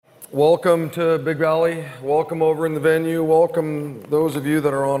Welcome to Big Valley. Welcome over in the venue. Welcome those of you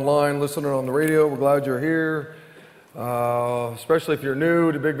that are online listening on the radio. We're glad you're here. Especially if you're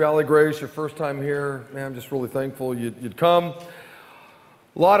new to Big Valley Grace, your first time here. Man, I'm just really thankful you'd come.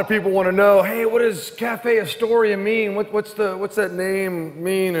 A lot of people want to know, hey, what does Cafe Astoria mean? What's that name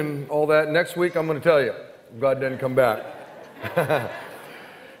mean and all that? Next week I'm going to tell you. God didn't come back.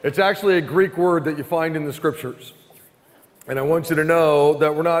 It's actually a Greek word that you find in the scriptures. And I want you to know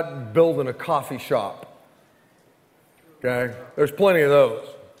that we're not building a coffee shop. Okay? There's plenty of those.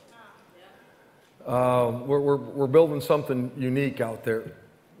 We're building something unique out there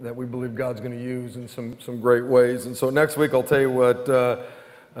that we believe God's going to use in some great ways. And so next week I'll tell you what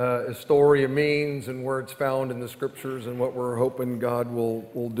Astoria means and where it's found in the scriptures and what we're hoping God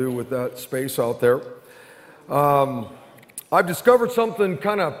will do with that space out there. I've discovered something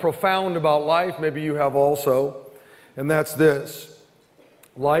kind of profound about life. Maybe you have also. And that's this.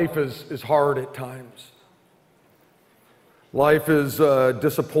 Life is hard at times. Life is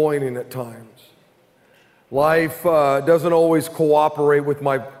disappointing at times. Life doesn't always cooperate with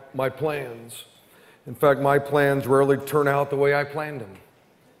my plans. In fact, my plans rarely turn out the way I planned them.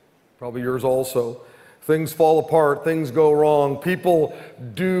 Probably yours also. Things fall apart. Things go wrong. People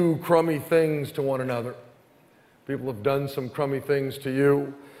do crummy things to one another. People have done some crummy things to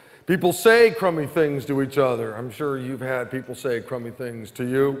you. People say crummy things to each other. I'm sure you've had people say crummy things to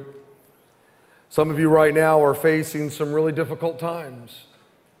you. Some of you right now are facing some really difficult times,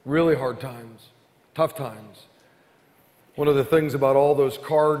 really hard times, tough times. One of the things about all those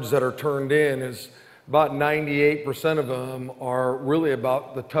cards that are turned in is about 98% of them are really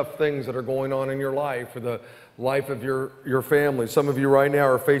about the tough things that are going on in your life or the life of your family. Some of you right now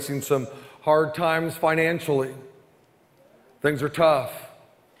are facing some hard times financially. Things are tough.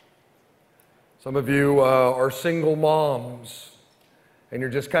 Some of you are single moms, and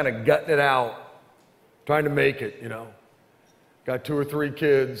you're just kind of gutting it out, trying to make it, you know. Got 2 or 3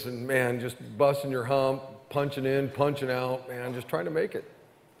 kids, and man, just busting your hump, punching in, punching out, man, just trying to make it.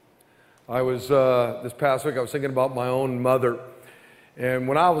 I was, this past week, I was thinking about my own mother. And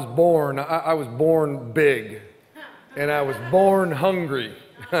when I was born big, and I was born hungry.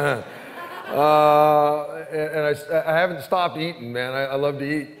 And I haven't stopped eating, man. I love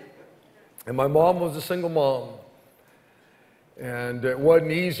to eat. And my mom was a single mom. And it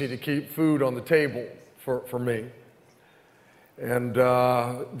wasn't easy to keep food on the table for me. And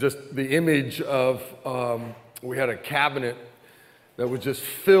just the image of, we had a cabinet that was just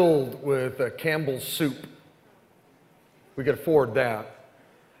filled with Campbell's soup. We could afford that.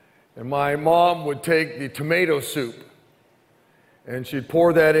 And my mom would take the tomato soup and she'd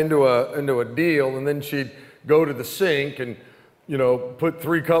pour that into a deal, and then she'd go to the sink and put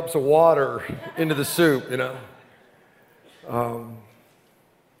 3 cups of water into the soup,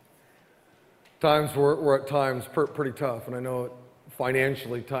 Times were at times pretty tough, and I know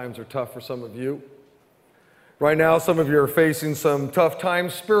financially times are tough for some of you. Right now, some of you are facing some tough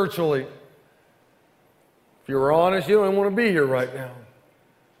times spiritually. If you were honest, you don't want to be here right now.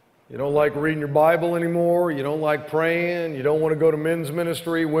 You don't like reading your Bible anymore. You don't like praying. You don't want to go to men's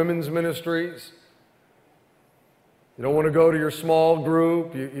ministry, women's ministries. You don't want to go to your small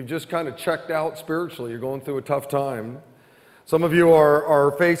group. You've just kind of checked out spiritually. You're going through a tough time. Some of you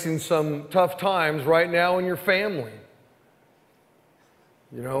are facing some tough times right now in your family.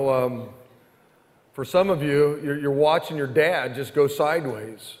 For some of you, you're watching your dad just go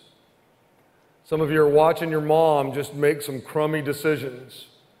sideways. Some of you are watching your mom just make some crummy decisions.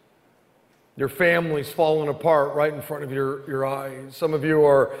 Your family's falling apart right in front of your eyes. Some of you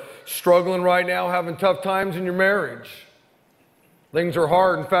are struggling right now, having tough times in your marriage. Things are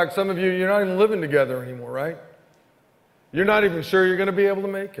hard. In fact, some of you, you're not even living together anymore, right? You're not even sure you're going to be able to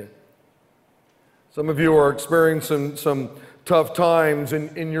make it. Some of you are experiencing some tough times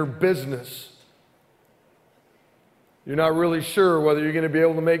in your business. You're not really sure whether you're going to be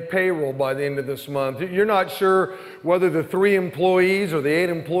able to make payroll by the end of this month. You're not sure whether the 3 employees or the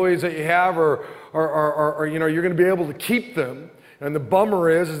 8 employees that you have are you're going to be able to keep them. And the bummer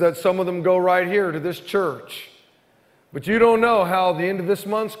is that some of them go right here to this church. But you don't know how the end of this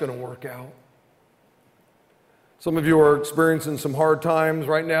month's going to work out. Some of you are experiencing some hard times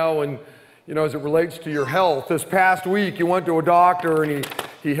right now, and as it relates to your health. This past week, you went to a doctor and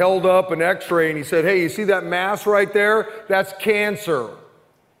he held up an x-ray and he said, hey, you see that mass right there? That's cancer.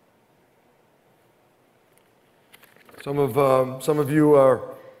 Some of you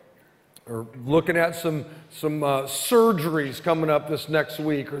are looking at some surgeries coming up this next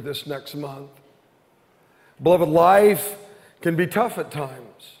week or this next month. Beloved, life can be tough at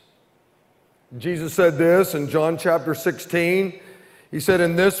times. Jesus said this in John chapter 16. He said,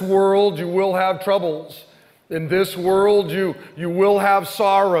 in this world you will have troubles. In this world you will have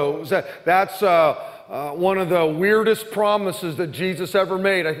sorrows. That's one of the weirdest promises that Jesus ever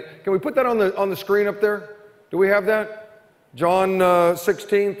made. Can we put that on the screen up there? Do we have that? John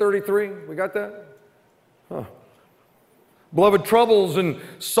 16:33. We got that? Huh. Beloved, troubles and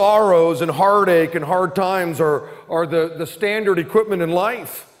sorrows and heartache and hard times are the standard equipment in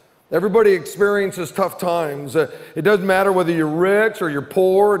life. Everybody experiences tough times. It doesn't matter whether you're rich or you're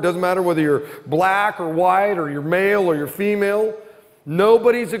poor. It doesn't matter whether you're black or white or you're male or you're female.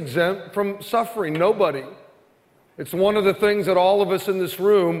 Nobody's exempt from suffering. Nobody. It's one of the things that all of us in this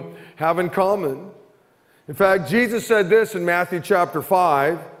room have in common. In fact, Jesus said this in Matthew chapter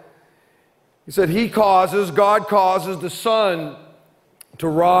 5. He said, God causes the sun to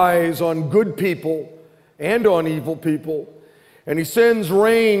rise on good people and on evil people. And He sends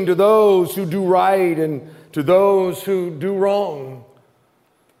rain to those who do right and to those who do wrong.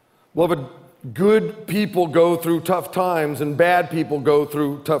 Beloved, good people go through tough times and bad people go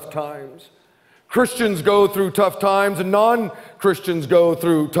through tough times. Christians go through tough times and non-Christians go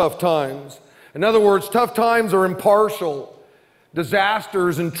through tough times. In other words, tough times are impartial.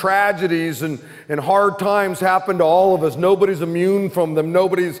 Disasters and tragedies and hard times happen to all of us. Nobody's immune from them.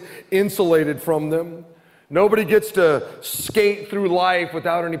 Nobody's insulated from them. Nobody gets to skate through life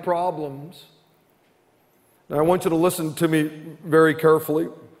without any problems. Now, I want you to listen to me very carefully.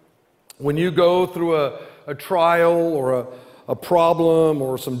 When you go through a trial or a problem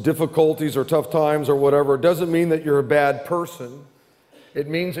or some difficulties or tough times or whatever, it doesn't mean that you're a bad person. It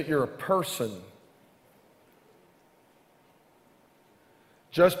means that you're a person.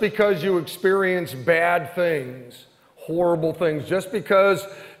 Just because you experience bad things, horrible things, just because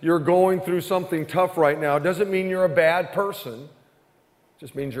you're going through something tough right now, doesn't mean you're a bad person. It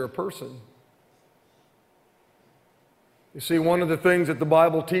just means you're a person. You see, one of the things that the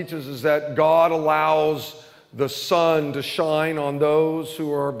Bible teaches is that God allows the sun to shine on those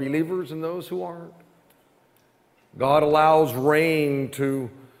who are believers and those who aren't. God allows rain to,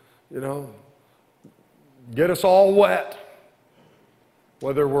 get us all wet,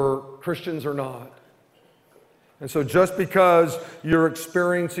 whether we're Christians or not. And so just because you're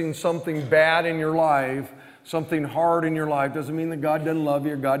experiencing something bad in your life, something hard in your life, doesn't mean that God doesn't love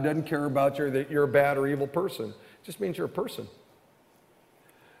you or God doesn't care about you or that you're a bad or evil person. It just means you're a person.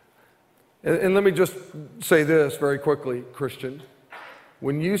 And let me just say this very quickly, Christian.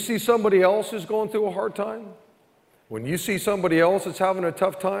 When you see somebody else who's going through a hard time, when you see somebody else that's having a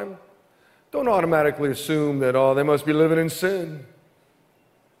tough time, don't automatically assume that, they must be living in sin.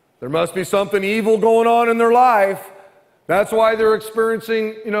 There must be something evil going on in their life. That's why they're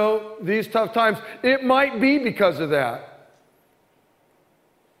experiencing, these tough times. It might be because of that.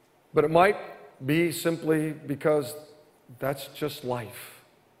 But it might be simply because that's just life.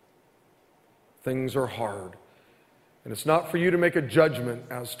 Things are hard. And it's not for you to make a judgment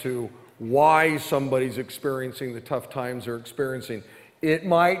as to why somebody's experiencing the tough times they're experiencing. It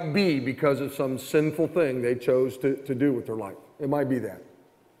might be because of some sinful thing they chose to do with their life. It might be that.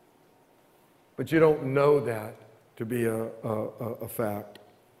 But you don't know that to be a fact.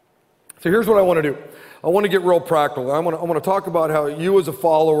 So here's what I want to do. I want to get real practical. I want to talk about how you as a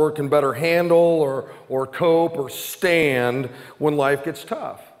follower can better handle or cope or stand when life gets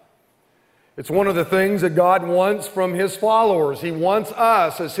tough. It's one of the things that God wants from His followers. He wants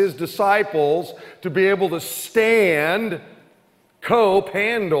us as His disciples to be able to stand, cope,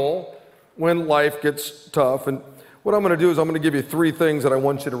 handle when life gets tough. And what I'm going to do is I'm going to give you 3 things that I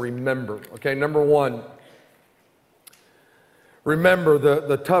want you to remember. Okay, number 1, remember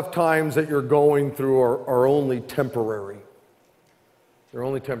the tough times that you're going through are only temporary. They're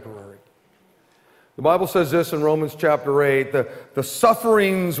only temporary. The Bible says this in Romans chapter 8, the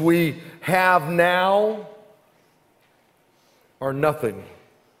sufferings we have now are nothing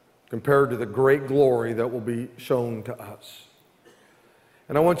compared to the great glory that will be shown to us.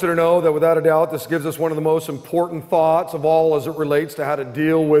 And I want you to know that without a doubt, this gives us one of the most important thoughts of all as it relates to how to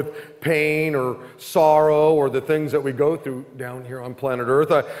deal with pain or sorrow or the things that we go through down here on planet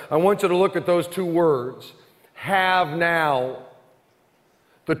Earth. I want you to look at those 2 words, have now.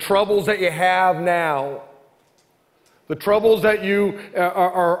 The troubles that you have now, the troubles that you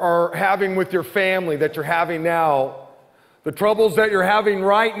are having with your family, that you're having now, the troubles that you're having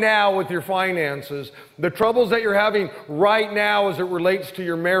right now with your finances, the troubles that you're having right now as it relates to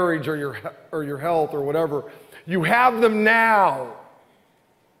your marriage or your health or whatever, you have them now,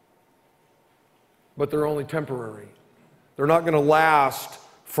 but they're only temporary. They're not going to last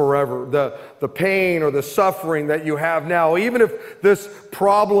forever. The pain or the suffering that you have now, even if this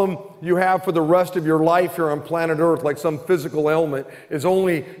problem you have for the rest of your life here on planet Earth, like some physical ailment, is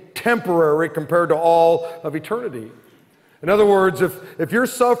only temporary compared to all of eternity. In other words, if you're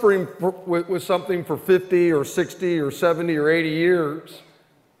suffering with something for 50 or 60 or 70 or 80 years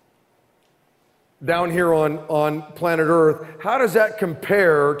down here on planet Earth, how does that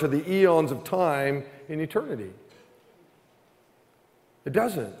compare to the eons of time in eternity? It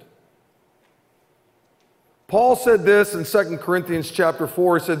doesn't. Paul said this in 2 Corinthians chapter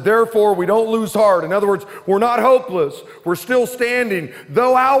 4. He said, therefore, we don't lose heart. In other words, we're not hopeless. We're still standing.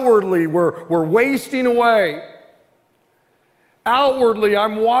 Though outwardly we're wasting away. Outwardly,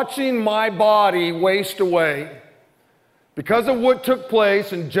 I'm watching my body waste away. Because of what took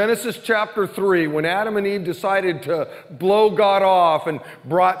place in Genesis chapter 3, when Adam and Eve decided to blow God off and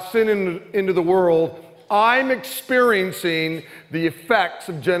brought sin into the world, I'm experiencing the effects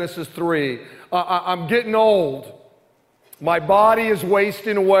of Genesis 3. I'm getting old. My body is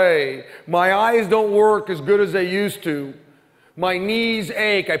wasting away. My eyes don't work as good as they used to. My knees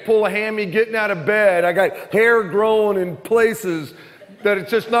ache. I pull a hammy getting out of bed. I got hair growing in places that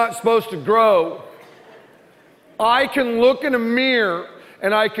it's just not supposed to grow. I can look in a mirror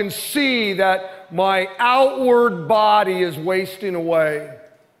and I can see that my outward body is wasting away.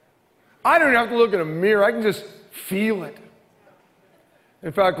 I don't have to look in a mirror. I can just feel it.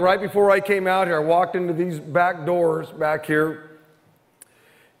 In fact, right before I came out here, I walked into these back doors back here,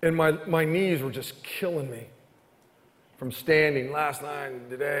 and my knees were just killing me from standing last night and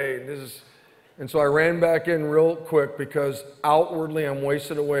today. And so I ran back in real quick because outwardly I'm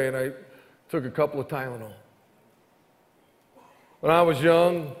wasted away, and I took a couple of Tylenol. When I was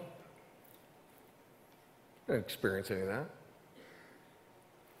young, I didn't experience any of that.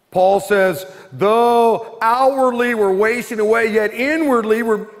 Paul says, though outwardly we're wasting away, yet inwardly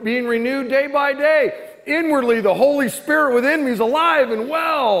we're being renewed day by day. Inwardly, the Holy Spirit within me is alive and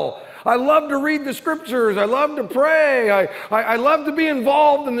well. I love to read the scriptures. I love to pray. I love to be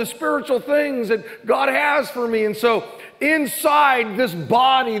involved in the spiritual things that God has for me. And so inside this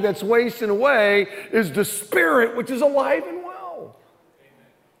body that's wasting away is the Spirit, which is alive and well.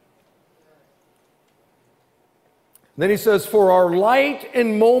 Then he says, for our light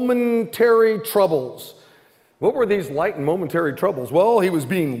and momentary troubles. What were these light and momentary troubles? Well, he was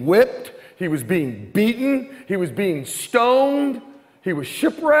being whipped. He was being beaten. He was being stoned. He was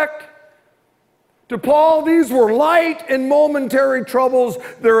shipwrecked. To Paul, these were light and momentary troubles.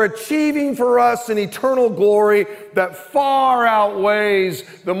 They're achieving for us an eternal glory that far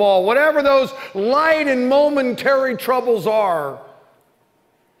outweighs them all. Whatever those light and momentary troubles are,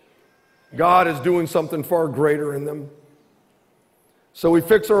 God is doing something far greater in them. So we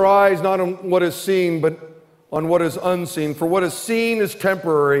fix our eyes not on what is seen, but on what is unseen. For what is seen is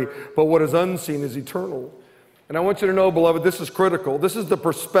temporary, but what is unseen is eternal. And I want you to know, beloved, this is critical. This is the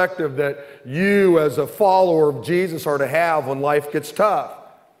perspective that you as a follower of Jesus are to have when life gets tough.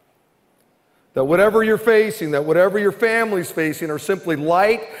 That whatever you're facing, that whatever your family's facing are simply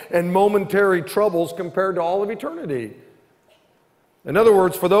light and momentary troubles compared to all of eternity. In other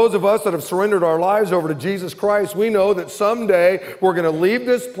words, for those of us that have surrendered our lives over to Jesus Christ, we know that someday we're going to leave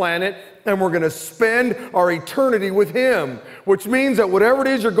this planet and we're going to spend our eternity with Him, which means that whatever it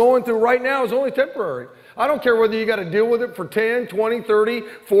is you're going through right now is only temporary. I don't care whether you got to deal with it for 10, 20, 30,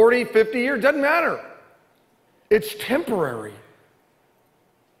 40, 50 years. It doesn't matter. It's temporary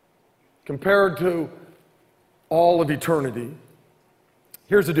compared to all of eternity.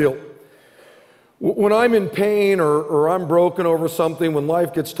 Here's the deal. When I'm in pain or I'm broken over something, when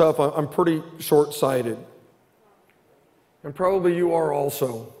life gets tough, I'm pretty short-sighted. And probably you are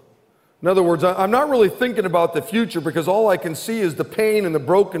also. In other words, I'm not really thinking about the future because all I can see is the pain and the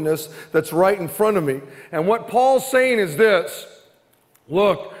brokenness that's right in front of me. And what Paul's saying is this.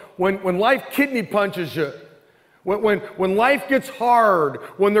 Look, when life kidney punches you, when life gets hard,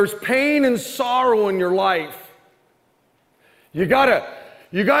 when there's pain and sorrow in your life, you gotta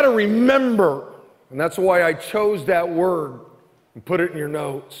remember. And that's why I chose that word and put it in your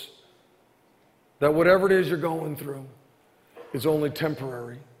notes. That whatever it is you're going through is only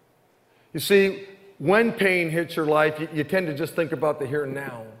temporary. You see, when pain hits your life, you tend to just think about the here and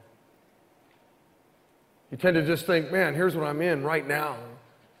now. You tend to just think, man, here's what I'm in right now.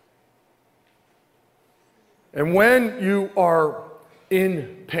 And when you are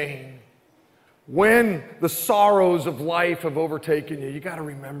in pain, when the sorrows of life have overtaken you, you got to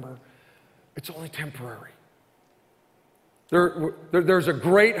remember, it's only temporary. There's a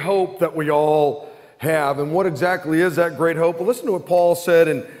great hope that we all have. And what exactly is that great hope? Well, listen to what Paul said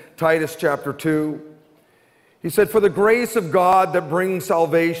in Titus chapter 2. He said, "For the grace of God that brings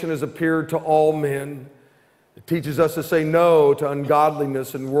salvation has appeared to all men." It teaches us to say no to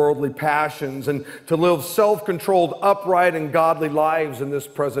ungodliness and worldly passions and to live self-controlled, upright, and godly lives in this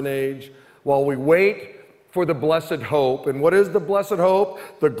present age while we wait for the blessed hope. And what is the blessed hope?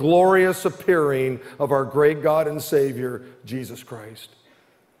 The glorious appearing of our great God and Savior, Jesus Christ.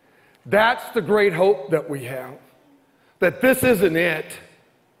 That's the great hope that we have, that this isn't it.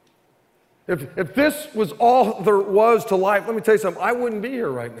 If this was all there was to life, let me tell you something, I wouldn't be here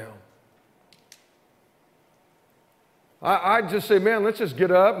right now. I'd just say, man, let's just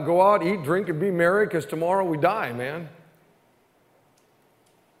get up and go out, eat, drink, and be merry, because tomorrow we die, man.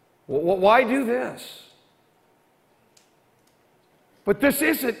 Well, why do this? But this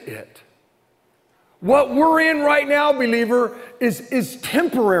isn't it. What we're in right now, believer, is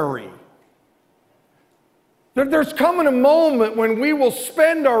temporary. There's coming a moment when we will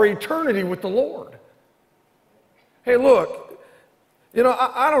spend our eternity with the Lord. Hey, look, you know,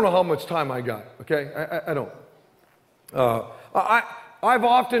 I don't know how much time I got, okay? I don't. I've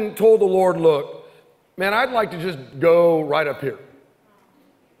often told the Lord, look, man, I'd like to just go right up here.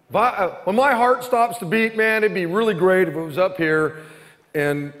 When my heart stops to beat, man, it'd be really great if it was up here,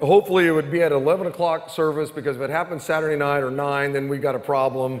 and hopefully it would be at 11 o'clock service, because if it happens Saturday night or 9, then we got a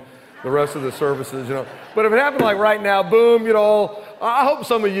problem the rest of the services, you know. But if it happened like right now, boom, you know, I hope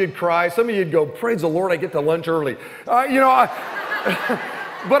some of you'd cry. Some of you'd go, praise the Lord, I get to lunch early. But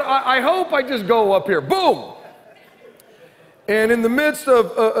I hope I just go up here, boom. And in the midst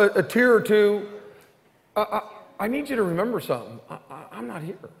of a tear or two, I need you to remember something. I'm not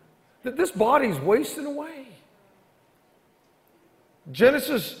here. This body's wasting away.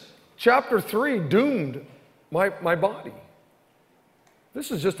 Genesis chapter 3 doomed my body. This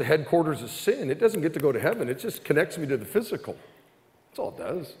is just the headquarters of sin. It doesn't get to go to heaven. It just connects me to the physical. That's all it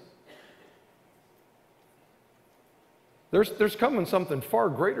does. There's coming something far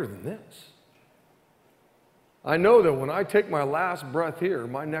greater than this. I know that when I take my last breath here,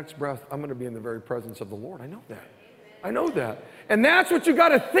 my next breath, I'm going to be in the very presence of the Lord. I know that. I know that. And that's what you got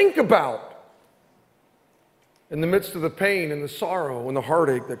to think about in the midst of the pain and the sorrow and the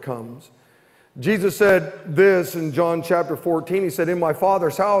heartache that comes. Jesus said this in John chapter 14. He said, "In my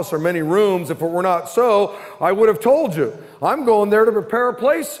Father's house are many rooms. If it were not so, I would have told you. I'm going there to prepare a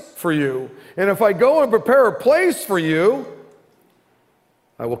place for you. And if I go and prepare a place for you,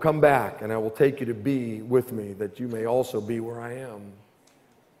 I will come back and I will take you to be with me, that you may also be where I am."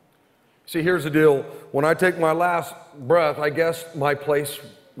 See, here's the deal. When I take my last breath, I guess my place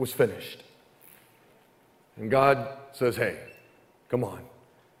was finished. And God says, hey, come on.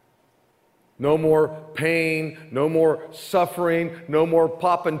 No more pain, no more suffering, no more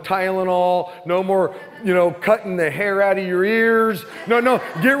popping Tylenol, no more, cutting the hair out of your ears. No,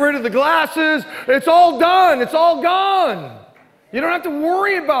 get rid of the glasses. It's all done. It's all gone. You don't have to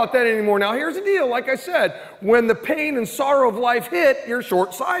worry about that anymore. Now, here's the deal. Like I said, when the pain and sorrow of life hit, you're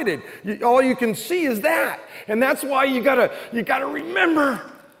short-sighted. All you can see is that. And that's why you gotta remember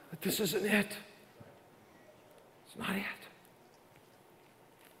that this isn't it. It's not it.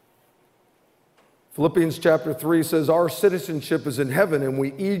 Philippians chapter 3 says, our citizenship is in heaven, and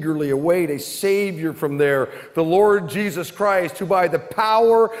we eagerly await a Savior from there, the Lord Jesus Christ, who by the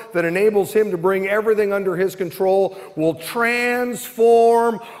power that enables him to bring everything under his control will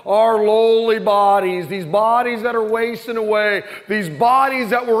transform our lowly bodies, these bodies that are wasting away, these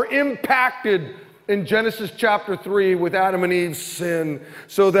bodies that were impacted in Genesis chapter 3 with Adam and Eve's sin,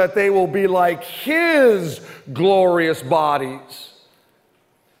 so that they will be like his glorious bodies.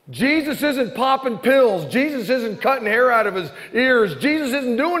 Jesus isn't popping pills. Jesus isn't cutting hair out of his ears. Jesus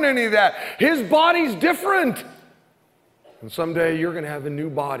isn't doing any of that. His body's different. And someday you're going to have a new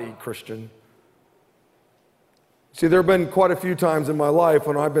body, Christian. See, there have been quite a few times in my life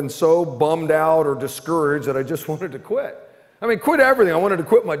when I've been so bummed out or discouraged that I just wanted to quit. I mean, quit everything. I wanted to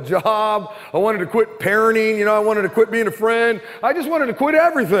quit my job. I wanted to quit parenting. I wanted to quit being a friend. I just wanted to quit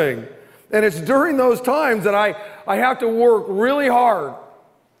everything. And it's during those times that I have to work really hard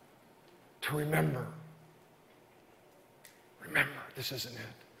to remember, this isn't it.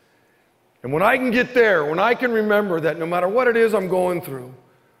 And when I can get there, when I can remember that no matter what it is I'm going through,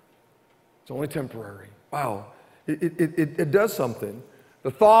 it's only temporary. Wow, it does something.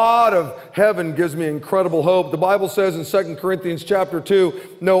 The thought of heaven gives me incredible hope. The Bible says in 2 Corinthians chapter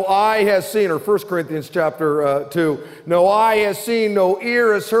 2, no eye has seen, or 1 Corinthians chapter 2, no eye has seen, no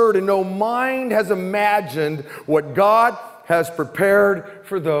ear has heard, and no mind has imagined what God has prepared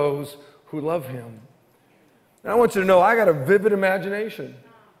for those who love him. And I want you to know, I got a vivid imagination.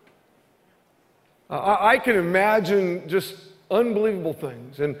 I can imagine just unbelievable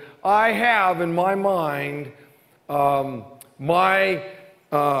things. And I have in my mind my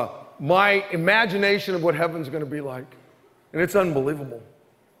imagination of what heaven's going to be like. And it's unbelievable.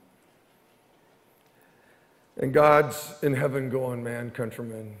 And God's in heaven going, man,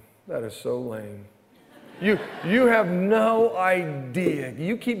 Countryman, that is so lame. You have no idea.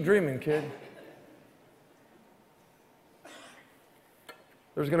 You keep dreaming, kid.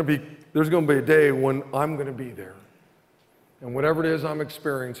 There's going to be a day when I'm going to be there. And whatever it is I'm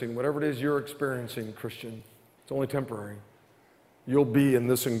experiencing, whatever it is you're experiencing, Christian, it's only temporary. You'll be in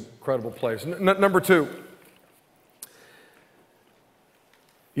this incredible place. Number two,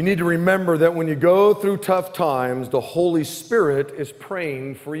 you need to remember that when you go through tough times, the Holy Spirit is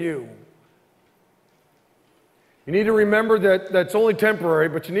praying for you. You need to remember that that's only temporary,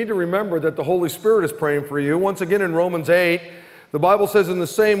 but you need to remember that the Holy Spirit is praying for you. Once again, in Romans 8, the Bible says in the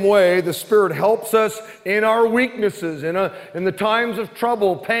same way, the Spirit helps us in our weaknesses, in the times of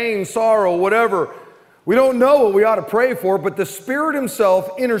trouble, pain, sorrow, whatever. We don't know what we ought to pray for, but the Spirit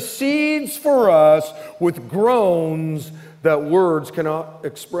Himself intercedes for us with groans that words cannot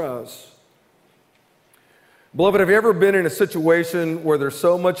express. Beloved, have you ever been in a situation where there's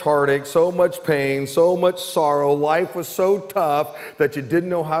so much heartache, so much pain, so much sorrow, life was so tough that you didn't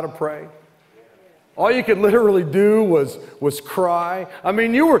know how to pray? All you could literally do was cry. I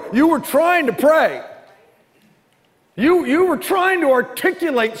mean, you were trying to pray. You were trying to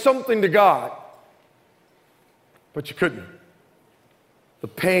articulate something to God, but you couldn't. The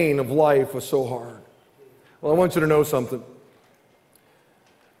pain of life was so hard. Well, I want you to know something.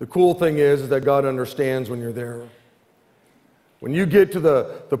 The cool thing is that God understands when you're there. When you get to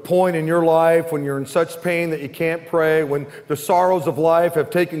the point in your life when you're in such pain that you can't pray, when the sorrows of life have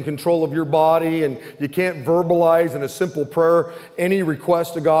taken control of your body and you can't verbalize in a simple prayer any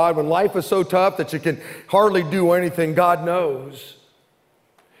request to God, when life is so tough that you can hardly do anything, God knows.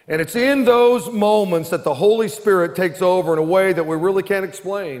 And it's in those moments that the Holy Spirit takes over in a way that we really can't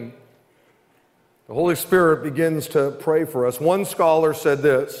explain. The Holy Spirit begins to pray for us. One scholar said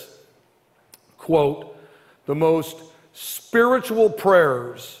this, quote, "The most spiritual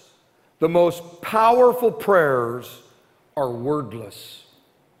prayers, the most powerful prayers are wordless.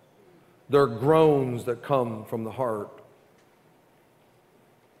 They're groans that come from the heart."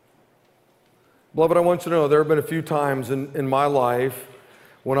 Beloved, I want you to know there have been a few times in my life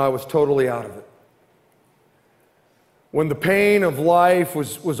when I was totally out of it. When the pain of life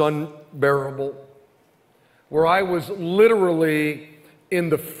was unbearable, where I was literally in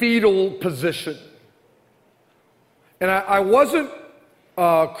the fetal position. And I wasn't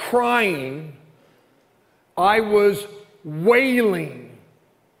crying, I was wailing.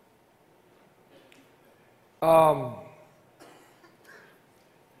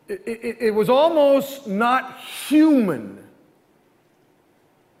 It was almost not human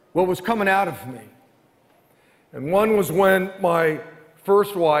what was coming out of me. And one was when my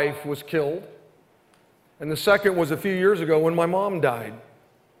first wife was killed. And the second was a few years ago when my mom died.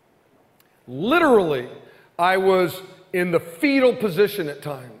 Literally, I was in the fetal position at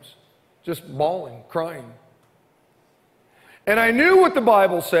times, just bawling, crying. And I knew what the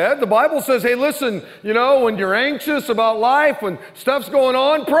Bible said. The Bible says, hey, listen, when you're anxious about life, when stuff's going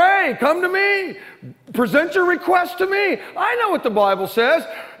on, pray, come to me, present your request to me. I know what the Bible says.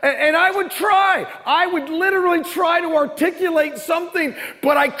 And I would try. I would literally try to articulate something,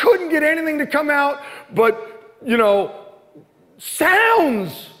 but I couldn't get anything to come out but,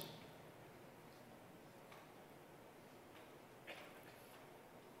 sounds.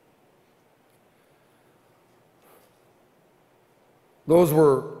 Those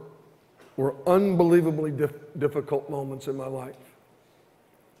were unbelievably difficult moments in my life.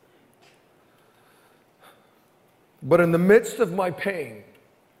 But in the midst of my pain,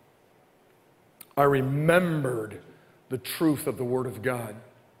 I remembered the truth of the Word of God.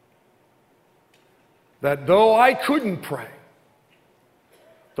 That though I couldn't pray,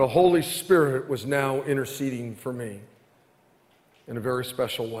 the Holy Spirit was now interceding for me in a very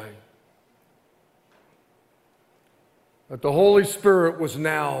special way. That the Holy Spirit was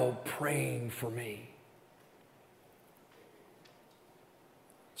now praying for me.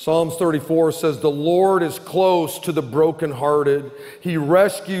 Psalms 34 says, "The Lord is close to the brokenhearted. He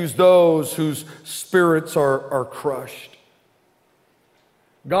rescues those whose spirits are crushed."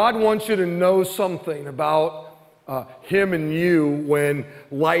 God wants you to know something about Him and you when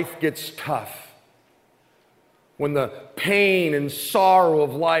life gets tough. When the pain and sorrow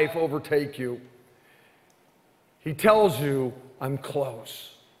of life overtake you. He tells you, I'm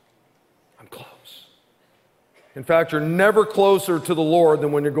close. I'm close. In fact, you're never closer to the Lord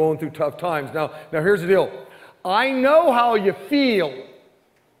than when you're going through tough times. Now here's the deal. I know how you feel.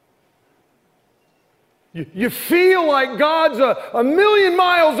 You feel like God's a million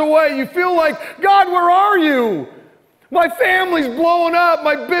miles away. You feel like, God, where are you? My family's blowing up.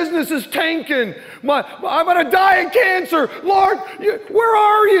 My business is tanking. I'm going to die of cancer. Lord, where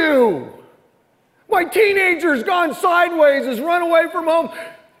are you? My teenager's gone sideways, has run away from home.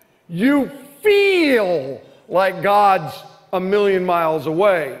 You feel like God's a million miles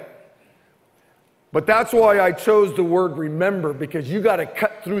away. But that's why I chose the word remember, because you got to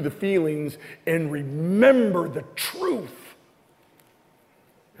cut through the feelings and remember the truth.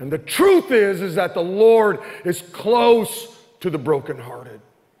 And the truth is that the Lord is close to the brokenhearted.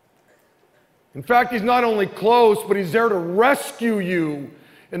 In fact, He's not only close, but He's there to rescue you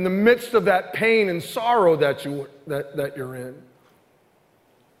in the midst of that pain and sorrow that you're in.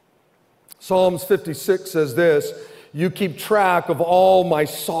 Psalms 56 says this, you keep track of all my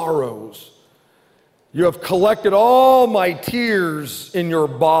sorrows. You have collected all my tears in your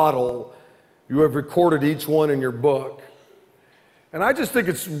bottle. You have recorded each one in your book. And I just think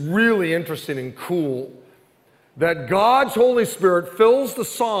it's really interesting and cool that God's Holy Spirit fills the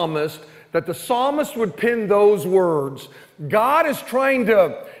psalmist, that the psalmist would pen those words. God is trying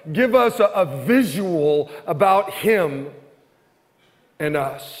to give us a visual about Him and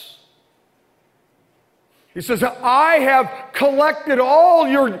us. He says, I have collected all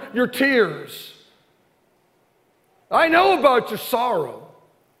your tears. I know about your sorrow.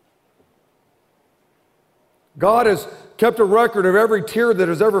 God has kept a record of every tear that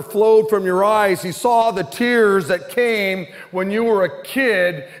has ever flowed from your eyes. He saw the tears that came when you were a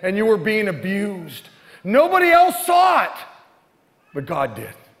kid and you were being abused. Nobody else saw it, but God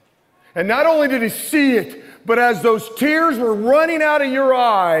did. And not only did He see it, but as those tears were running out of your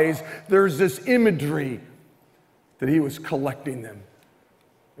eyes, there's this imagery that He was collecting them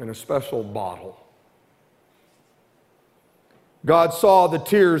in a special bottle. God saw the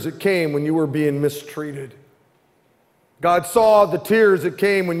tears that came when you were being mistreated. God saw the tears that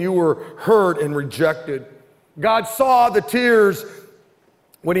came when you were hurt and rejected. God saw the tears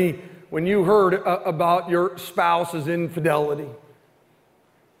when you heard about your spouse's infidelity.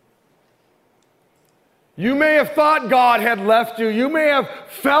 You may have thought God had left you. You may have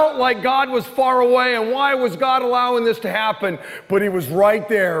felt like God was far away, and why was God allowing this to happen? But He was right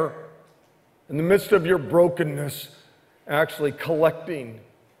there in the midst of your brokenness, actually collecting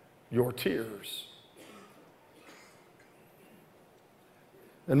your tears.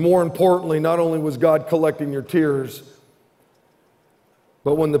 And more importantly, not only was God collecting your tears,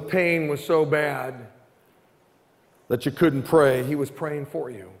 but when the pain was so bad that you couldn't pray, He was praying for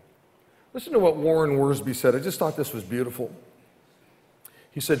you. Listen to what Warren Wiersbe said. I just thought this was beautiful.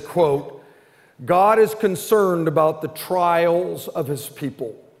 He said, quote, God is concerned about the trials of His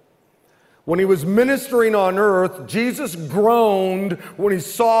people. When He was ministering on earth, Jesus groaned when He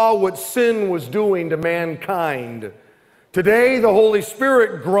saw what sin was doing to mankind. Today, the Holy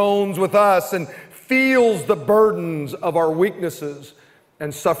Spirit groans with us and feels the burdens of our weaknesses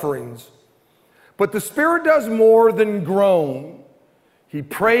and sufferings. But the Spirit does more than groan. He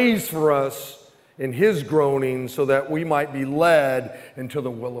prays for us in His groaning so that we might be led into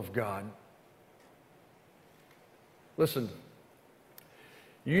the will of God. Listen,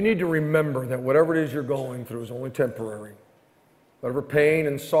 you need to remember that whatever it is you're going through is only temporary. Whatever pain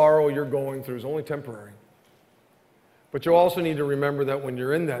and sorrow you're going through is only temporary. But you also need to remember that when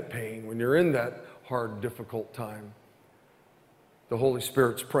you're in that pain, when you're in that hard, difficult time, the Holy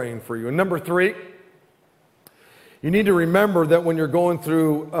Spirit's praying for you. And number 3, you need to remember that when you're going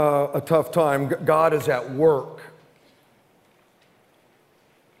through a tough time, God is at work.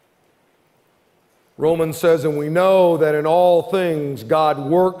 Romans says, and we know that in all things God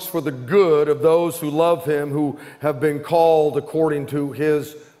works for the good of those who love Him, who have been called according to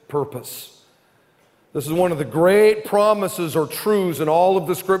His purpose. This is one of the great promises or truths in all of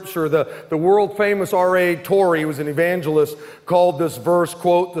the Scripture. The world-famous R.A. Torrey, who was an evangelist, called this verse,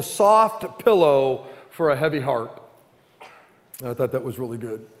 quote, the soft pillow for a heavy heart. I thought that was really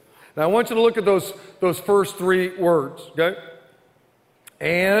good. Now I want you to look at those first 3 words, okay?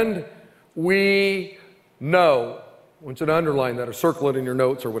 And we know. I want you to underline that or circle it in your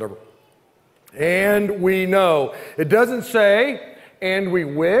notes or whatever. And we know. It doesn't say, and we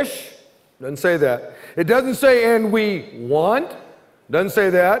wish. It doesn't say that. It doesn't say, and we want. It doesn't say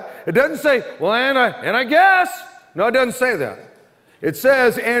that. It doesn't say, well, and I guess. No, it doesn't say that. It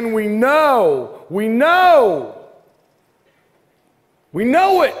says, and we know. We know. We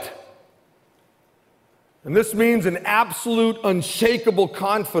know it. And this means an absolute, unshakable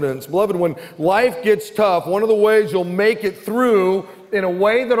confidence. Beloved, when life gets tough, one of the ways you'll make it through in a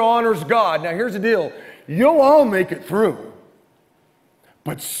way that honors God. Now, here's the deal. You'll all make it through.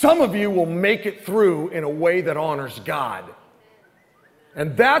 But some of you will make it through in a way that honors God.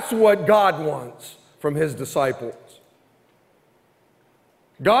 And that's what God wants from his disciples.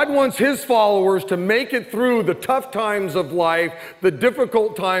 God wants his followers to make it through the tough times of life, the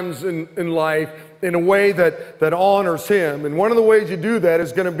difficult times in life, in a way that honors him. And one of the ways you do that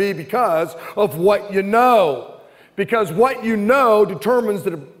is going to be because of what you know. Because what you know determines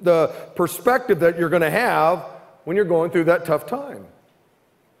the perspective that you're going to have when you're going through that tough time.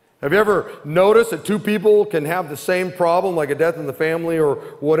 Have you ever noticed that two people can have the same problem, like a death in the family or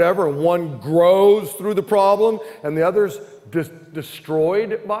whatever, and one grows through the problem and the other's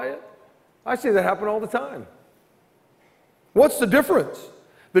destroyed by it? I see that happen all the time. What's the difference?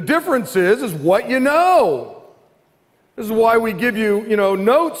 The difference is what you know. This is why we give you,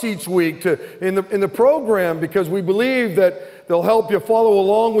 notes each week in the program, because we believe that they'll help you follow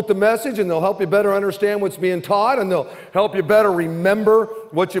along with the message, and they'll help you better understand what's being taught, and they'll help you better remember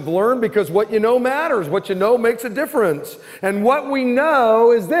what you've learned, because what you know matters. What you know makes a difference. And what we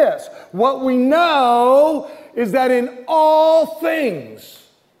know is this. What we know is that in all things,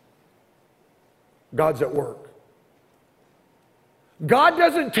 God's at work. God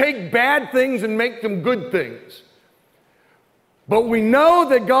doesn't take bad things and make them good things. But we know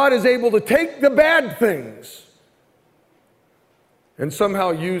that God is able to take the bad things and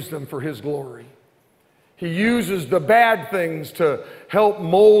somehow use them for his glory. He uses the bad things to help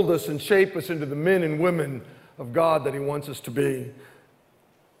mold us and shape us into the men and women of God that he wants us to be.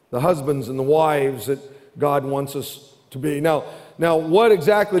 The husbands and the wives that God wants us to be. Now what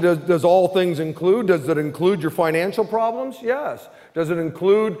exactly does all things include? Does it include your financial problems? Yes. Does it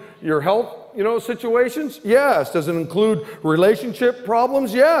include your health, situations? Yes. Does it include relationship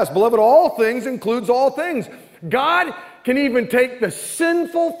problems? Yes. Beloved, all things includes all things. God can even take the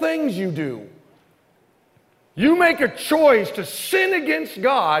sinful things you do. You make a choice to sin against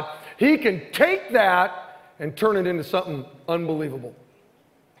God, he can take that and turn it into something unbelievable.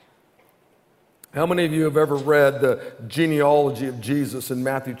 How many of you have ever read the genealogy of Jesus in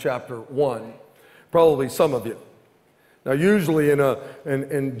Matthew chapter 1? Probably some of you. Now, usually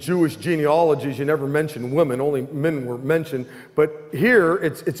in Jewish genealogies, you never mention women, only men were mentioned. But here,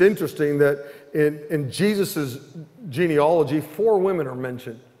 it's interesting that in Jesus' genealogy, 4 women are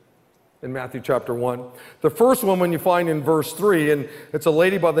mentioned in Matthew chapter 1. The first woman you find in verse 3, and it's a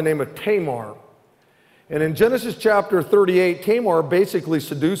lady by the name of Tamar. And in Genesis chapter 38, Tamar basically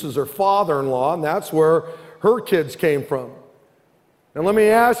seduces her father-in-law, and that's where her kids came from. Now, let me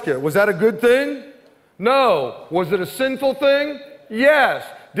ask you, was that a good thing? No. Was it a sinful thing? Yes.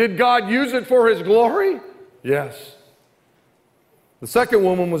 Did God use it for his glory? Yes. The second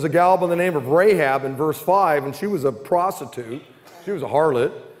woman was a gal by the name of Rahab in verse 5, and she was a prostitute. She was a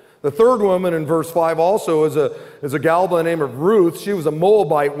harlot. The third woman in verse 5 also is a gal by the name of Ruth. She was a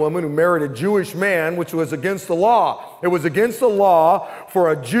Moabite woman who married a Jewish man, which was against the law. It was against the law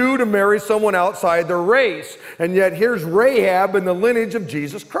for a Jew to marry someone outside their race. And yet here's Rahab in the lineage of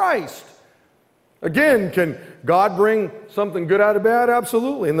Jesus Christ. Again, can God bring something good out of bad?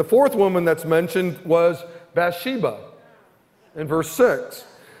 Absolutely. And the fourth woman that's mentioned was Bathsheba in verse 6.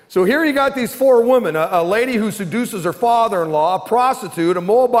 So here you got these 4 women, a lady who seduces her father-in-law, a prostitute, a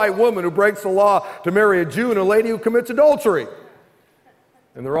Moabite woman who breaks the law to marry a Jew, and a lady who commits adultery.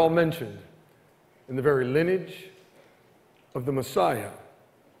 And they're all mentioned in the very lineage of the Messiah.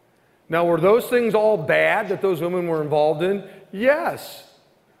 Now, were those things all bad that those women were involved in? Yes.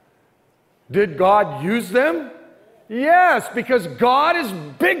 Did God use them? Yes, because God is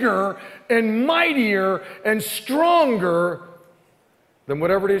bigger and mightier and stronger than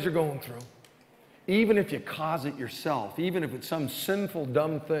whatever it is you're going through. Even if you cause it yourself, even if it's some sinful,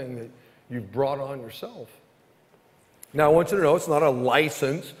 dumb thing that you've brought on yourself. Now, I want you to know it's not a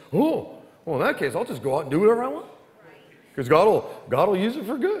license. Oh, well, in that case, I'll just go out and do whatever I want. Because God will use it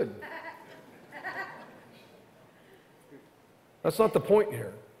for good. That's not the point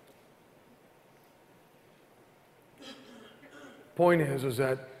here. Point is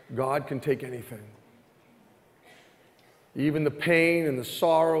that God can take anything. Even the pain and the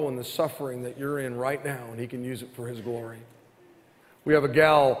sorrow and the suffering that you're in right now, and he can use it for his glory. We have a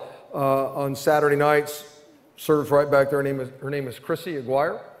gal on Saturday nights, serves right back there. Her name is Chrissy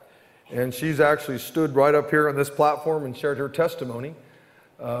Aguirre, and she's actually stood right up here on this platform and shared her testimony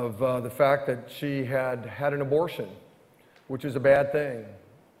of the fact that she had an abortion, which is a bad thing.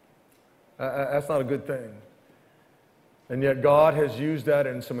 That's not a good thing. And yet God has used that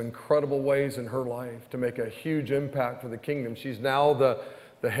in some incredible ways in her life to make a huge impact for the kingdom. She's now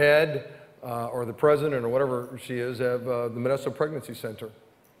the head or the president or whatever she is of the Modesto Pregnancy Center.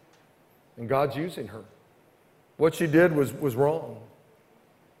 And God's using her. What she did was wrong.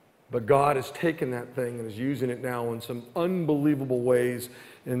 But God has taken that thing and is using it now in some unbelievable ways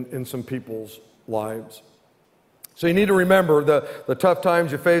in some people's lives. So you need to remember the tough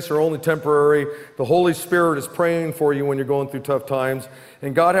times you face are only temporary. The Holy Spirit is praying for you when you're going through tough times.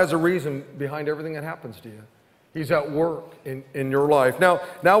 And God has a reason behind everything that happens to you. He's at work in your life. Now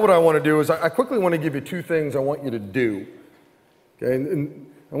what I want to do is I quickly want to give you two things I want you to do. Okay, and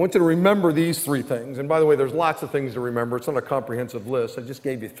I want you to remember these three things. And by the way, there's lots of things to remember. It's not a comprehensive list. I just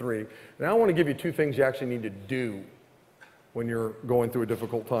gave you three. And I want to give you two things you actually need to do when you're going through a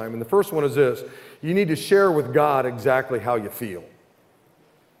difficult time. And the first one is this. You need to share with God exactly how you feel.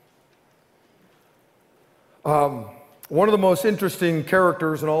 One of the most interesting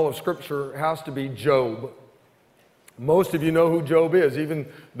characters in all of Scripture has to be Job. Most of you know who Job is. Even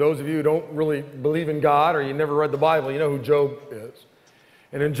those of you who don't really believe in God or you never read the Bible, you know who Job is.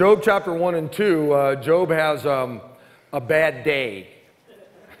 And in Job chapter 1 and 2, Job has a bad day.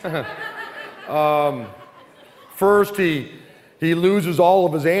 First, he loses all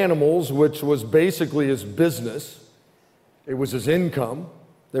of his animals, which was basically his business. It was his income.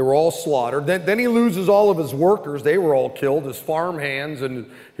 They were all slaughtered. Then he loses all of his workers. They were all killed, his farm hands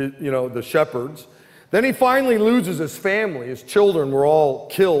and the shepherds. Then he finally loses his family. His children were all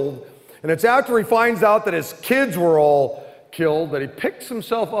killed. And it's after he finds out that his kids were all killed that he picks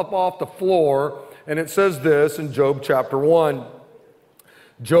himself up off the floor. And it says this in Job chapter 1.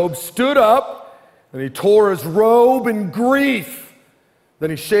 Job stood up and he tore his robe in grief. Then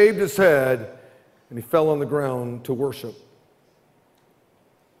he shaved his head and he fell on the ground to worship.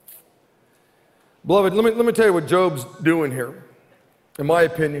 Beloved, let me tell you what Job's doing here. In my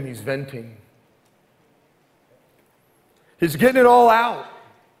opinion, he's venting. He's getting it all out.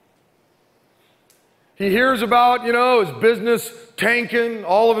 He hears about, his business tanking,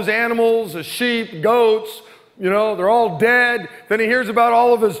 all of his animals, his sheep, goats, they're all dead. Then he hears about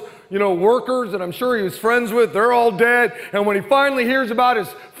all of his, workers that I'm sure he was friends with, they're all dead. And when he finally hears about his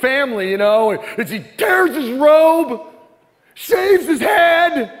family, he tears his robe, shaves his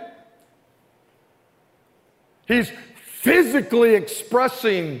head. He's physically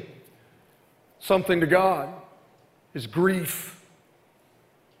expressing something to God. His grief.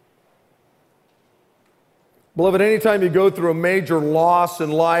 Beloved, anytime you go through a major loss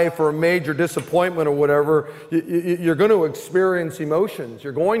in life or a major disappointment or whatever, you're going to experience emotions.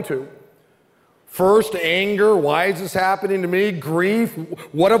 You're going to. First, anger. Why is this happening to me? Grief.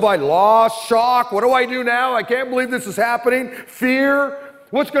 What have I lost? Shock. What do I do now? I can't believe this is happening. Fear.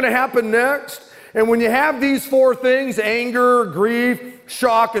 What's going to happen next? And when you have these four things, anger, grief,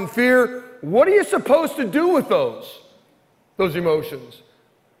 shock, and fear, what are you supposed to do with those emotions?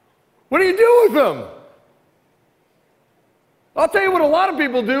 What do you do with them? I'll tell you what a lot of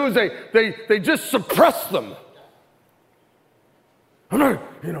people do is they just suppress them. I'm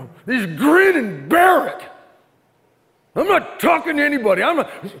not, they just grin and bear it. I'm not talking to anybody.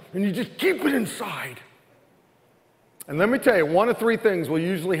 And you just keep it inside. And let me tell you, one of three things will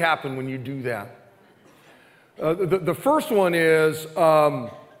usually happen when you do that. The first one is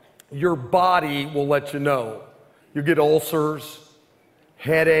your body will let you know. You get ulcers,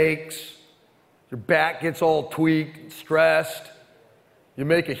 headaches, your back gets all tweaked, stressed. You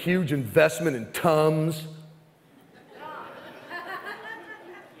make a huge investment in Tums.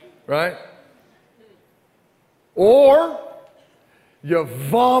 Right? Or you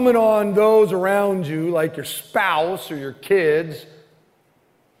vomit on those around you, like your spouse or your kids.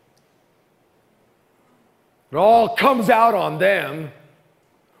 It all comes out on them.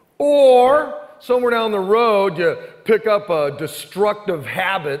 Or somewhere down the road, you pick up a destructive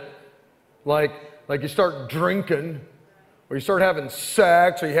habit, like you start drinking, or you start having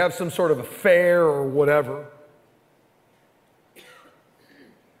sex, or you have some sort of affair or whatever.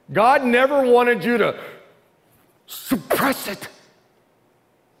 God never wanted you to suppress it.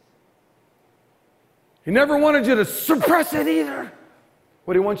 He never wanted you to suppress it either.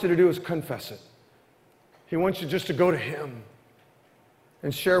 What he wants you to do is confess it. He wants you just to go to him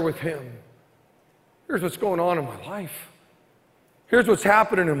and share with him. Here's what's going on in my life. Here's what's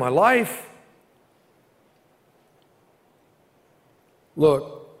happening in my life.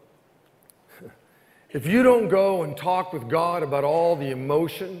 Look, if you don't go and talk with God about all the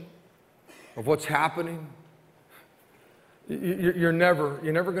emotion of what's happening, you're never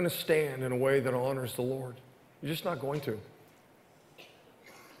going to stand in a way that honors the Lord. You're just not going to.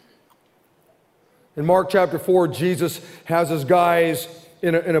 In Mark chapter 4, Jesus has his guys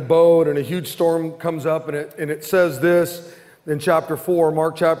in a boat, and a huge storm comes up, and it says this in chapter 4,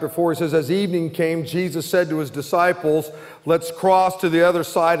 Mark chapter 4, he says, as evening came, Jesus said to his disciples, let's cross to the other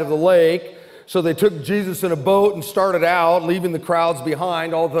side of the lake. So they took Jesus in a boat and started out, leaving the crowds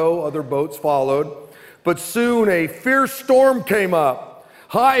behind, although other boats followed. But soon a fierce storm came up.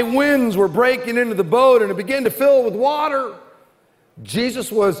 High winds were breaking into the boat, and it began to fill with water.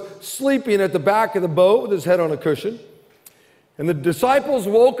 Jesus was sleeping at the back of the boat with his head on a cushion. And the disciples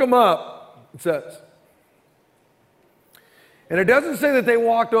woke him up, it says. And it doesn't say that they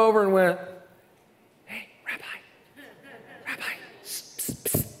walked over and went, "Hey, Rabbi, psst, psst,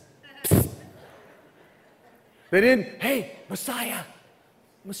 psst." They didn't, "Hey, Messiah,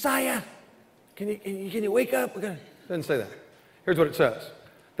 can you wake up?" It doesn't say that. Here's what it says.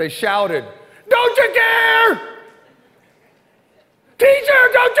 They shouted, "Don't you care? Teacher,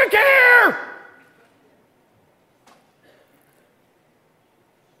 don't you care?"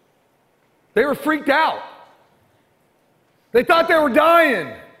 They were freaked out. They thought they were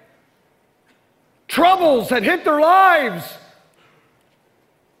dying. Troubles had hit their lives.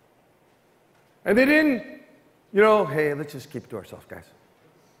 And they didn't, hey, let's just keep it to ourselves, guys.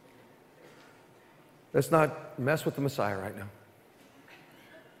 Let's not mess with the Messiah right now.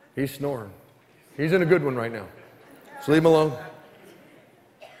 He's snoring. He's in a good one right now. So leave him alone.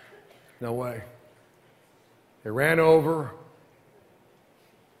 No way. They ran over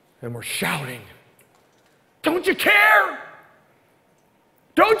and were shouting, "Don't you care?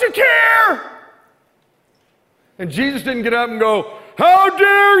 Don't you care?" And Jesus didn't get up and go, "How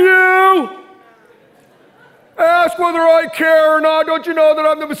dare you ask whether I care or not? Don't you know that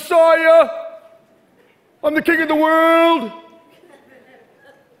I'm the Messiah? I'm the King of the world.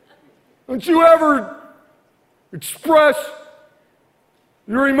 Don't you ever express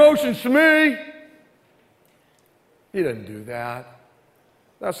your emotions to me?" He doesn't do that.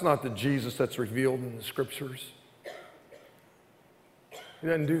 That's not the Jesus that's revealed in the Scriptures. He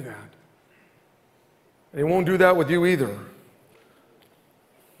doesn't do that. And he won't do that with you either.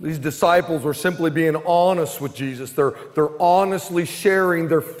 These disciples were simply being honest with Jesus. They're honestly sharing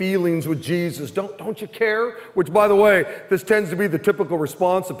their feelings with Jesus. Don't you care? Which, by the way, this tends to be the typical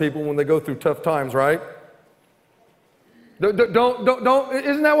response of people when they go through tough times, right? Isn't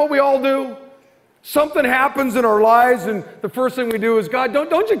that what we all do? Something happens in our lives, and the first thing we do is, "God,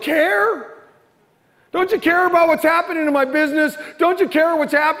 don't you care? Don't you care about what's happening in my business? Don't you care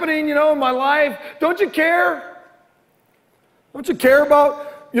what's happening, in my life? Don't you care? Don't you care about,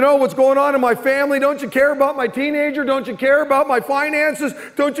 what's going on in my family? Don't you care about my teenager? Don't you care about my finances?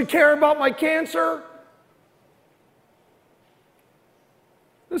 Don't you care about my cancer?"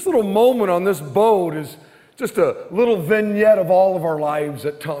 This little moment on this boat is just a little vignette of all of our lives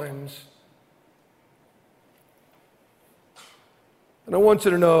at times. And I want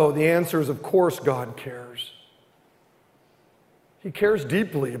you to know the answer is, of course, God cares. He cares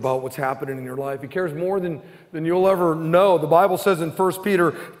deeply about what's happening in your life. He cares more than you'll ever know. The Bible says in 1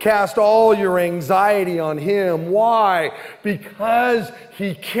 Peter, "Cast all your anxiety on Him." Why? Because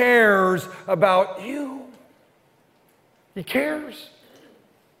He cares about you. He cares.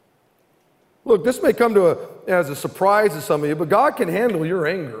 Look, this may come as a surprise to some of you, but God can handle your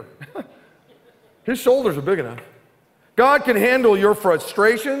anger. His shoulders are big enough. God can handle your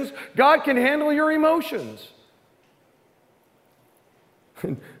frustrations. God can handle your emotions.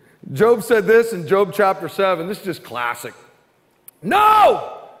 Job said this in Job chapter 7. This is just classic.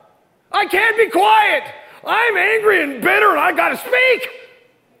 "No! I can't be quiet. I'm angry and bitter and I got to speak."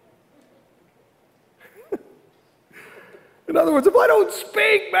 In other words, if I don't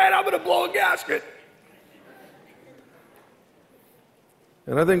speak, man, I'm going to blow a gasket.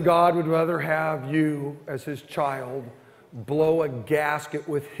 And I think God would rather have you as His child blow a gasket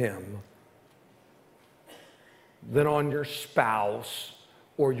with Him than on your spouse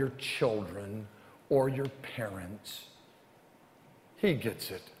or your children or your parents. He gets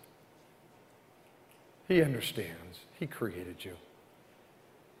it. He understands. He created you.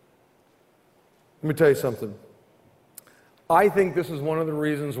 Let me tell you something. I think this is one of the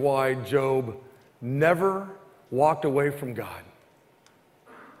reasons why Job never walked away from God.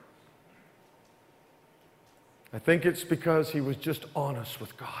 I think it's because he was just honest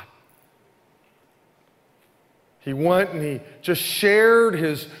with God. He went and he just shared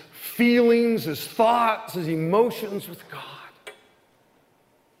his feelings, his thoughts, his emotions with God.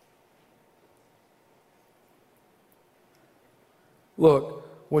 Look,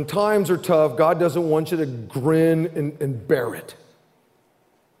 when times are tough, God doesn't want you to grin and bear it.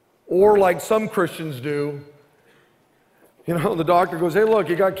 Or like some Christians do, the doctor goes, "Hey, look,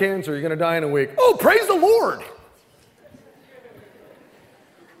 you got cancer, you're going to die in a week." "Oh, praise the Lord."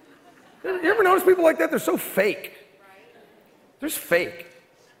 You ever notice people like that? They're so fake. They're just fake.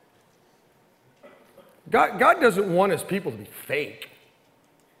 God doesn't want His people to be fake.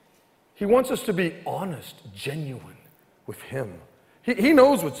 He wants us to be honest, genuine with Him. He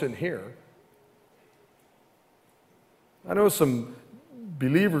knows what's in here. I know some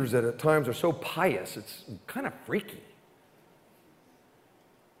believers that at times are so pious, it's kind of freaky.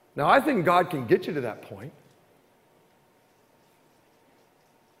 Now, I think God can get you to that point.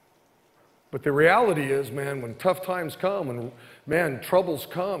 But the reality is, man, when tough times come, when, man, troubles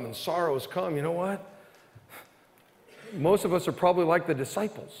come and sorrows come, you know what? Most of us are probably like the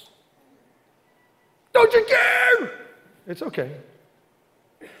disciples. Don't you care? It's okay.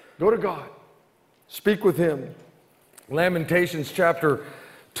 Go to God. Speak with Him. Lamentations chapter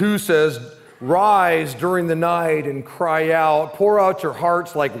 2 says, rise during the night and cry out. Pour out your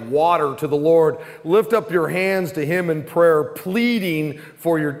hearts like water to the Lord. Lift up your hands to Him in prayer, pleading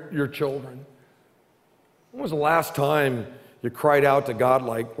for your children. When was the last time you cried out to God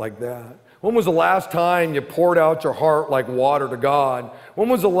like that? When was the last time you poured out your heart like water to God? When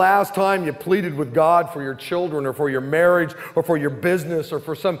was the last time you pleaded with God for your children or for your marriage or for your business or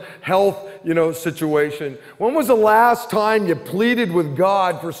for some health, situation? When was the last time you pleaded with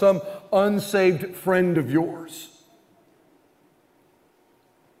God for some unsaved friend of yours?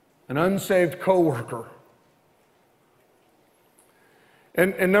 An unsaved coworker?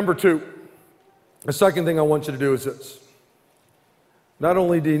 And number two, the second thing I want you to do is this. Not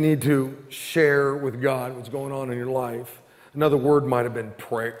only do you need to share with God what's going on in your life, another word might have been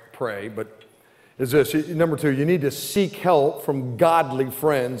pray, but is this. Number two, you need to seek help from godly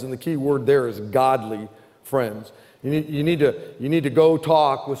friends, and the key word there is godly friends. You need to go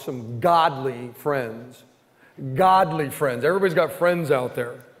talk with some godly friends. Godly friends. Everybody's got friends out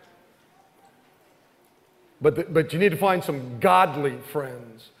there. But you need to find some godly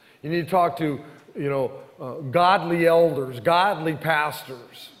friends. You need to talk to, godly elders, godly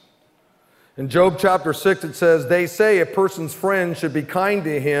pastors. In Job chapter 6, it says, they say a person's friend should be kind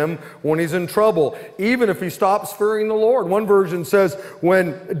to him when he's in trouble, even if he stops fearing the Lord. One version says,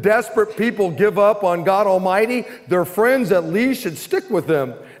 when desperate people give up on God Almighty, their friends at least should stick with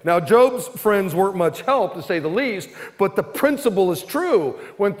them. Now, Job's friends weren't much help, to say the least, but the principle is true.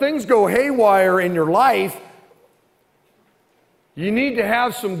 When things go haywire in your life, you need to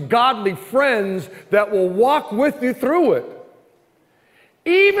have some godly friends that will walk with you through it.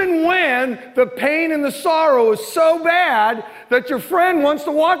 Even when the pain and the sorrow is so bad that your friend wants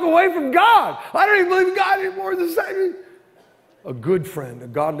to walk away from God. I don't even believe in God anymore. A good friend, a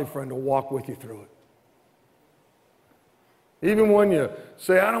godly friend will walk with you through it. Even when you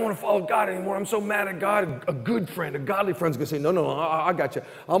say, I don't want to follow God anymore, I'm so mad at God, a good friend, a godly friend is going to say, no, I got you.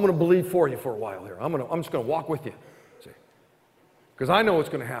 I'm going to believe for you for a while here. I'm just going to walk with you. Because I know what's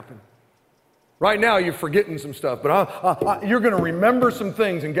going to happen. Right now, you're forgetting some stuff, but you're going to remember some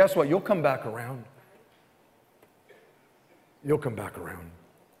things, and guess what? You'll come back around. You'll come back around.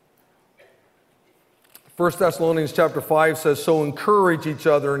 1 Thessalonians chapter 5 says, so encourage each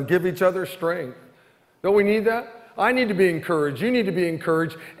other and give each other strength. Don't we need that? I need to be encouraged. You need to be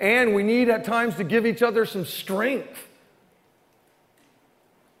encouraged. And we need at times to give each other some strength.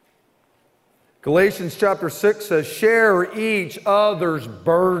 Galatians chapter 6 says, share each other's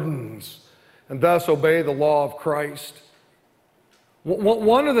burdens and thus obey the law of Christ.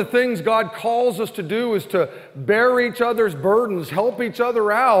 One of the things God calls us to do is to bear each other's burdens, help each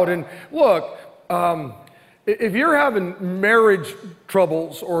other out. And look, if you're having marriage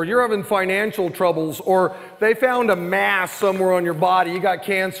troubles or you're having financial troubles or they found a mass somewhere on your body, you got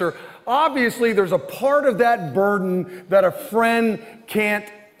cancer, obviously there's a part of that burden that a friend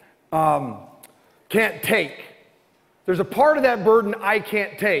can't take. There's a part of that burden I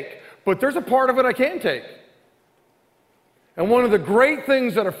can't take, but there's a part of it I can take. And one of the great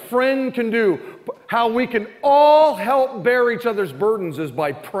things that a friend can do, how we can all help bear each other's burdens, is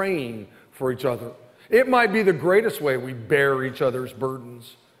by praying for each other. It might be the greatest way we bear each other's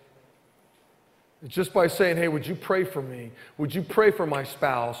burdens. It's just by saying, hey, would you pray for me? Would you pray for my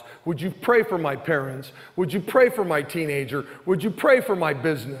spouse? Would you pray for my parents? Would you pray for my teenager? Would you pray for my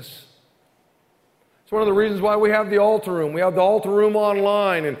business? It's one of the reasons why we have the altar room. We have the altar room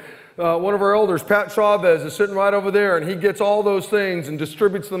online, and one of our elders, Pat Chavez, is sitting right over there, and he gets all those things and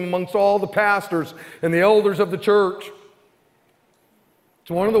distributes them amongst all the pastors and the elders of the church. It's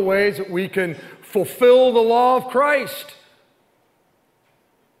one of the ways that we can fulfill the law of Christ,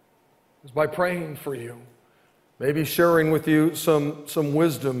 is by praying for you, maybe sharing with you some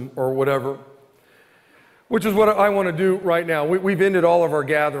wisdom or whatever. Which is what I want to do right now. We've ended all of our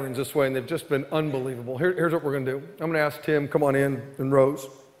gatherings this way, and they've just been unbelievable. Here's what we're going to do. I'm going to ask Tim, come on in, and Rose.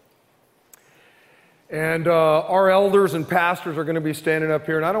 And our elders and pastors are going to be standing up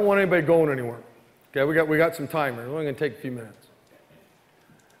here, and I don't want anybody going anywhere. Okay, we got some time here. We're only going to take a few minutes.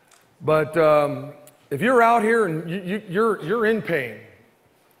 But if you're out here and you're in pain,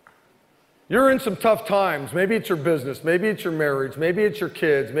 you're in some tough times, maybe it's your business, maybe it's your marriage, maybe it's your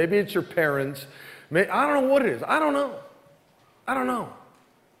kids, maybe it's your parents, I don't know what it is. I don't know.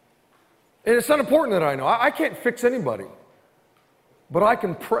 And it's not important that I know. I can't fix anybody. But I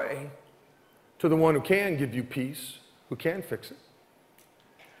can pray to the one who can give you peace, who can fix it.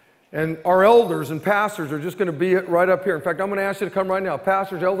 And our elders and pastors are just going to be right up here. In fact, I'm going to ask you to come right now.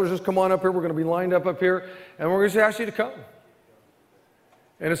 Pastors, elders, just come on up here. We're going to be lined up here. And we're going to ask you to come.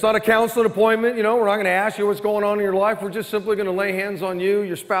 And it's not a counseling appointment. We're not going to ask you what's going on in your life. We're just simply going to lay hands on you,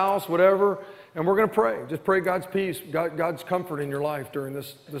 your spouse, whatever. And we're going to pray. Just pray God's peace, God's comfort in your life during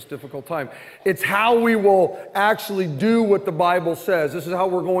this difficult time. It's how we will actually do what the Bible says. This is how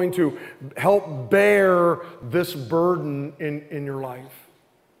we're going to help bear this burden in your life.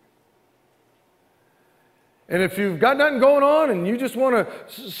 And if you've got nothing going on and you just want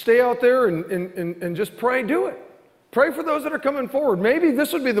to stay out there and just pray, do it. Pray for those that are coming forward. Maybe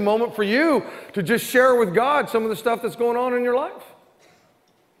this would be the moment for you to just share with God some of the stuff that's going on in your life.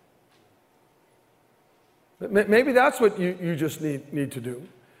 Maybe that's what you just need to do.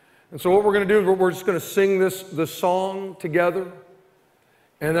 And so what we're going to do is we're just going to sing this song together.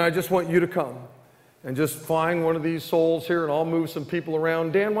 And then I just want you to come and just find one of these souls here, and I'll move some people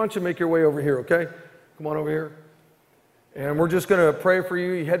around. Dan, why don't you make your way over here, okay? Come on over here. And we're just going to pray for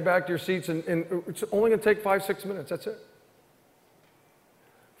you. You head back to your seats, and it's only going to take 5-6 minutes. That's it.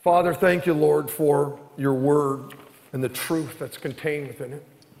 Father, thank you, Lord, for your word and the truth that's contained within it.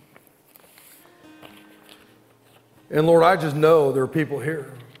 And Lord, I just know there are people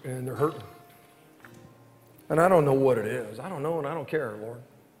here, and they're hurting. And I don't know what it is. I don't know, and I don't care, Lord.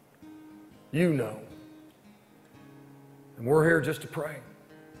 You know. And we're here just to pray.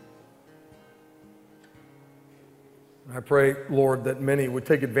 I pray, Lord, that many would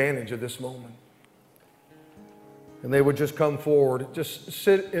take advantage of this moment. And they would just come forward, just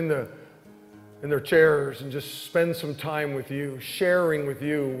sit in their chairs and just spend some time with you, sharing with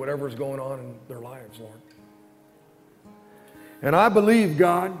you whatever's going on in their lives, Lord. And I believe,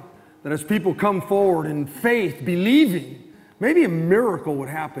 God, that as people come forward in faith, believing, maybe a miracle would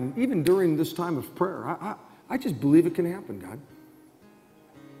happen even during this time of prayer. I just believe it can happen, God.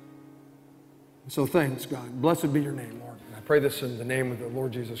 So thanks, God. Blessed be your name, Lord. And I pray this in the name of the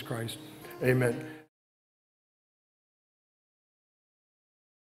Lord Jesus Christ. Amen.